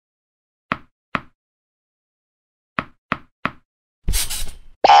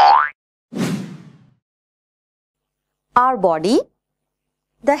our body,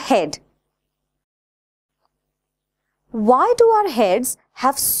 the head. Why do our heads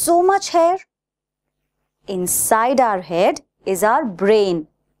have so much hair? Inside our head is our brain.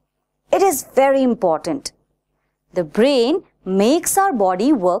 It is very important. The brain makes our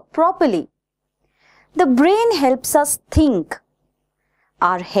body work properly. The brain helps us think.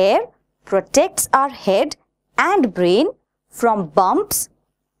 Our hair protects our head and brain from bumps,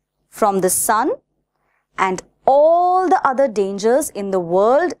 from the sun, and all the other dangers in the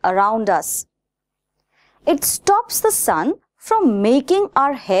world around us. It stops the sun from making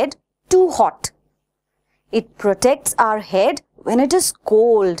our head too hot. It protects our head when it is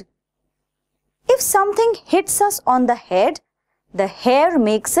cold. If something hits us on the head, the hair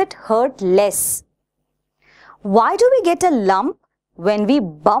makes it hurt less. Why do we get a lump when we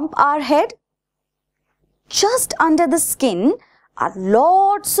bump our head? Just under the skin are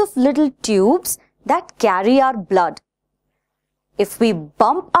lots of little tubes that carry our blood. If we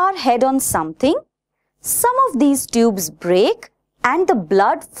bump our head on something, some of these tubes break and the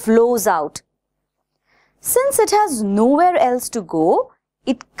blood flows out. Since it has nowhere else to go,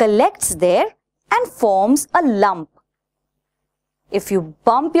 it collects there and forms a lump. If you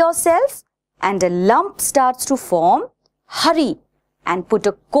bump yourself and a lump starts to form, hurry and put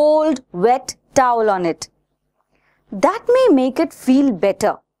a cold, wet towel on it. That may make it feel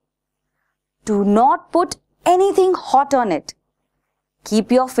better. Do not put anything hot on it.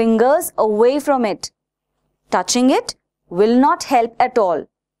 Keep your fingers away from it. Touching it will not help at all.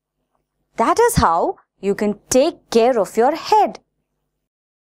 That is how you can take care of your head.